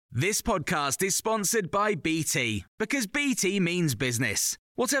This podcast is sponsored by BT, because BT means business.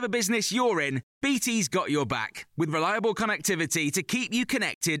 Whatever business you're in, BT's got your back, with reliable connectivity to keep you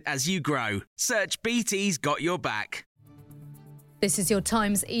connected as you grow. Search BT's got your back. This is your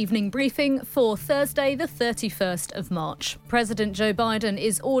Times evening briefing for Thursday, the 31st of March. President Joe Biden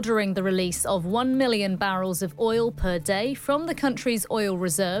is ordering the release of 1 million barrels of oil per day from the country's oil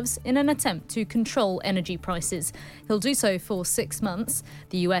reserves in an attempt to control energy prices. He'll do so for 6 months.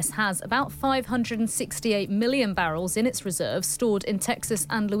 The US has about 568 million barrels in its reserves stored in Texas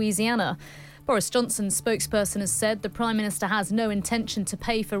and Louisiana. Boris Johnson's spokesperson has said the Prime Minister has no intention to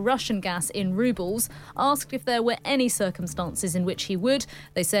pay for Russian gas in rubles. Asked if there were any circumstances in which he would,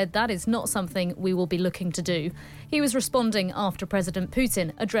 they said that is not something we will be looking to do. He was responding after President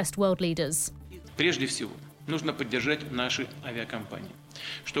Putin addressed world leaders. Прежде всего, нужно поддержать наши авиакомпании,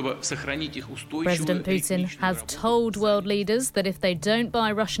 чтобы сохранить их устойчивую. President Putin has told world leaders that if they don't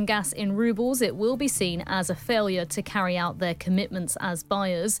buy Russian gas in rubles, it will be seen as a failure to carry out their commitments as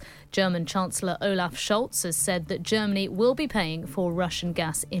buyers. German Chancellor Olaf Scholz has said that Germany will be paying for Russian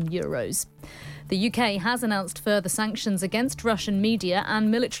gas in euros. The UK has announced further sanctions against Russian media and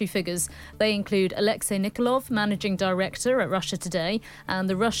military figures. They include Alexei Nikolov, managing director at Russia Today, and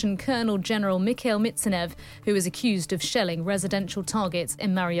the Russian Colonel General Mikhail Mitsunev, who is accused of shelling residential targets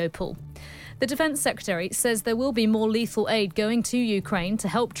in Mariupol. The Defence Secretary says there will be more lethal aid going to Ukraine to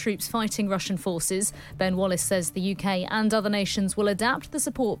help troops fighting Russian forces. Ben Wallace says the UK and other nations will adapt the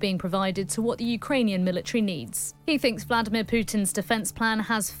support being provided to what the Ukrainian military needs. He thinks Vladimir Putin's defence plan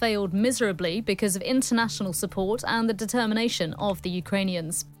has failed miserably because of international support and the determination of the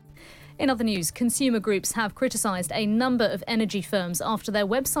Ukrainians. In other news, consumer groups have criticised a number of energy firms after their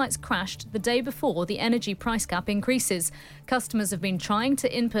websites crashed the day before the energy price cap increases. Customers have been trying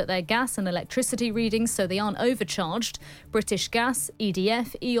to input their gas and electricity readings so they aren't overcharged. British Gas,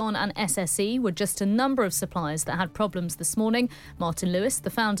 EDF, E.ON and SSE were just a number of suppliers that had problems this morning. Martin Lewis,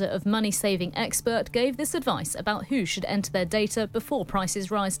 the founder of Money Saving Expert, gave this advice about who should enter their data before prices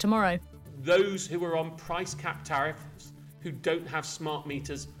rise tomorrow. Those who are on price cap tariffs who don't have smart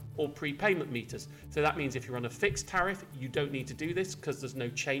meters or prepayment meters. So that means if you're on a fixed tariff, you don't need to do this because there's no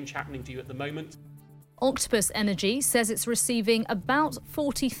change happening to you at the moment. Octopus Energy says it's receiving about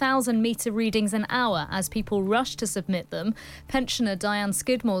 40,000 meter readings an hour as people rush to submit them. Pensioner Diane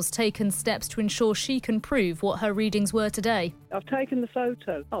Skidmore's taken steps to ensure she can prove what her readings were today. I've taken the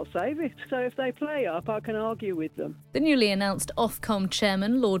photo. I'll save it. So if they play up, I can argue with them. The newly announced Ofcom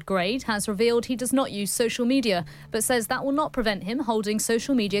chairman, Lord Grade, has revealed he does not use social media, but says that will not prevent him holding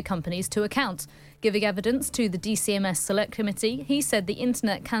social media companies to account. Giving evidence to the DCMS Select Committee, he said the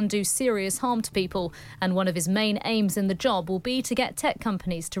internet can do serious harm to people, and one of his main aims in the job will be to get tech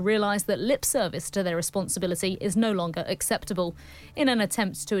companies to realise that lip service to their responsibility is no longer acceptable. In an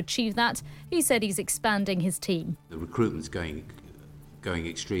attempt to achieve that, he said he's expanding his team. The recruitment's going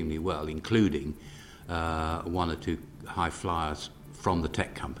extremely well, including one or two high flyers from the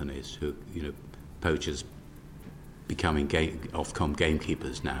tech companies who, poachers becoming Ofcom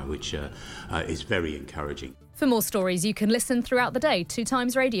gamekeepers now, which is very encouraging. For more stories, you can listen throughout the day to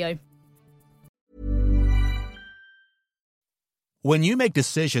Times Radio. When you make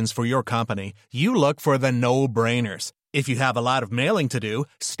decisions for your company, you look for the no-brainers. If you have a lot of mailing to do,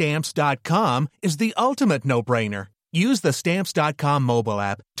 Stamps.com is the ultimate no-brainer. Use the Stamps.com mobile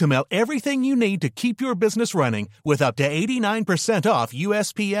app to mail everything you need to keep your business running with up to 89% off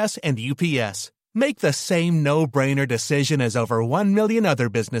USPS and UPS. Make the same no-brainer decision as over 1 million other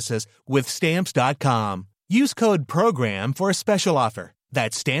businesses with Stamps.com. Use code PROGRAM for a special offer.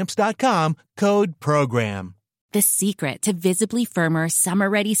 That's Stamps.com, code PROGRAM. The secret to visibly firmer,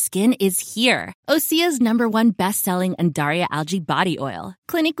 summer-ready skin is here. Osea's #1 best-selling Undaria Algae Body Oil.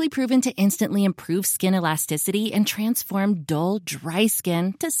 Clinically proven to instantly improve skin elasticity and transform dull, dry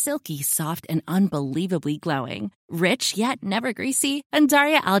skin to silky, soft, and unbelievably glowing. Rich yet never greasy,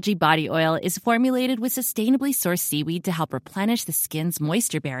 Undaria Algae Body Oil is formulated with sustainably sourced seaweed to help replenish the skin's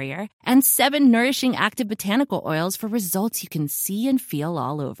moisture barrier and 7 nourishing active botanical oils for results you can see and feel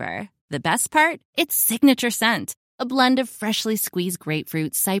all over. The best part? Its signature scent. A blend of freshly squeezed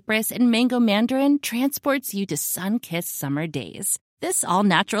grapefruit, cypress, and mango mandarin transports you to sun-kissed summer days. This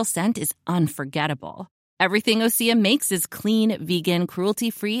all-natural scent is unforgettable. Everything Osea makes is clean, vegan,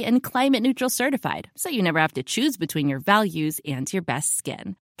 cruelty-free, and climate-neutral certified, so you never have to choose between your values and your best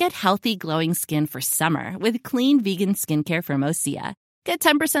skin. Get healthy, glowing skin for summer with clean, vegan skincare from Osea. Get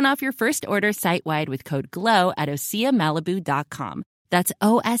 10% off your first order site-wide with code GLOW at OseaMalibu.com. That's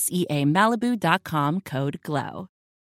OSEAMalibu.com, code GLOW.